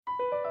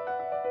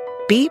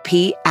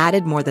BP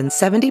added more than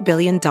 $70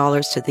 billion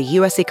to the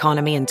U.S.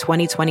 economy in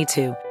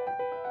 2022.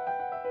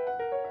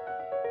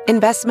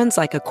 Investments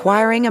like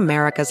acquiring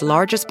America's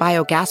largest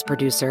biogas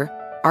producer,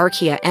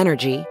 Archaea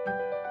Energy,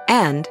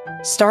 and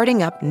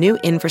starting up new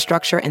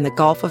infrastructure in the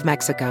Gulf of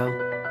Mexico.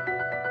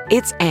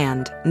 It's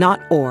and,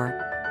 not or.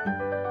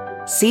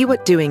 See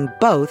what doing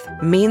both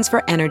means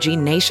for energy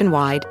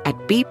nationwide at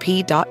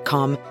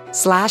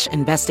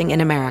bp.com/investing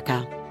in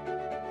America.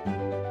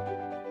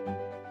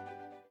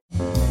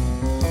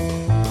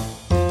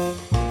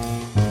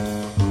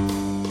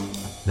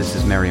 This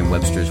is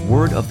Merriam-Webster's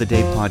Word of the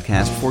Day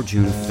podcast for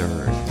June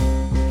 3rd.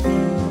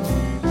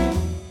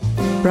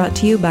 Brought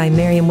to you by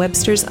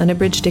Merriam-Webster's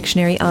Unabridged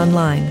Dictionary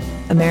Online,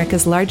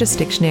 America's largest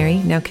dictionary,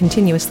 now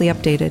continuously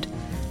updated.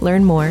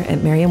 Learn more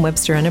at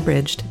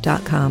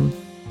merriam-websterunabridged.com.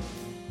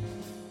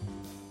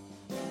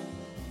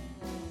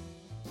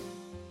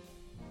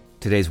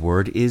 Today's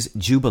word is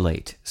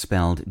jubilate,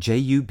 spelled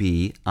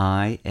Jubilate.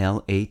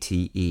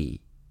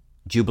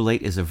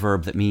 Jubilate is a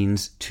verb that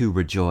means to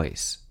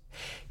rejoice.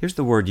 Here's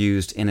the word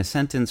used in a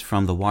sentence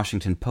from the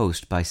Washington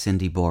Post by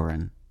Cindy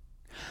Boren.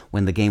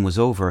 When the game was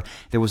over,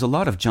 there was a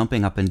lot of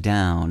jumping up and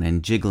down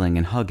and jiggling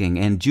and hugging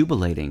and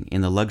jubilating in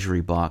the luxury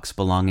box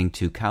belonging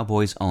to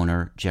Cowboys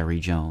owner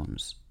Jerry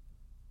Jones.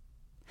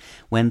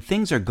 When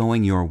things are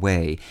going your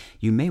way,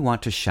 you may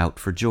want to shout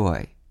for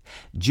joy.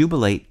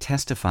 Jubilate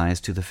testifies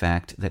to the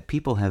fact that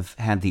people have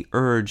had the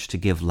urge to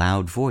give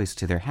loud voice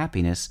to their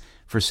happiness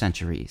for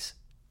centuries.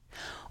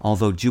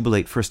 Although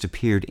jubilate first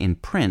appeared in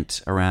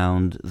print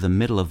around the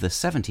middle of the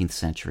 17th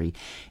century,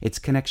 its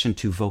connection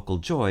to vocal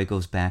joy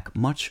goes back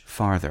much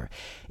farther.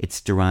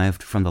 It's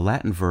derived from the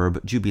Latin verb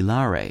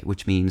jubilare,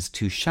 which means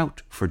to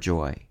shout for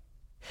joy.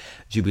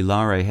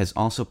 Jubilare has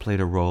also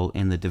played a role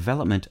in the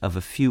development of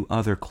a few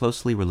other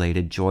closely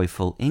related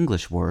joyful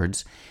English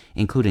words,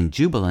 including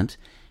jubilant.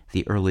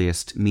 The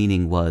earliest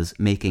meaning was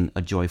making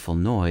a joyful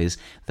noise,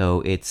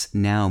 though it's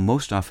now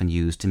most often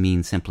used to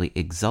mean simply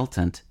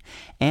exultant,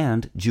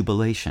 and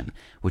jubilation,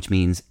 which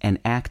means an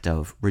act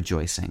of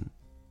rejoicing.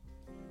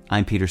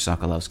 I'm Peter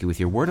Sokolowski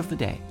with your Word of the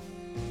Day.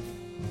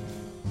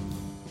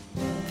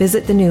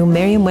 Visit the new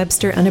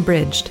Merriam-Webster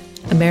Unabridged,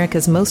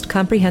 America's most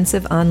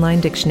comprehensive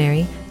online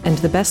dictionary and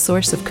the best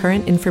source of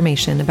current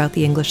information about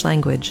the English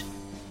language.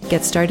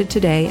 Get started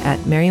today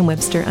at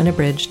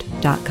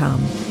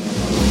merriam-websterunabridged.com.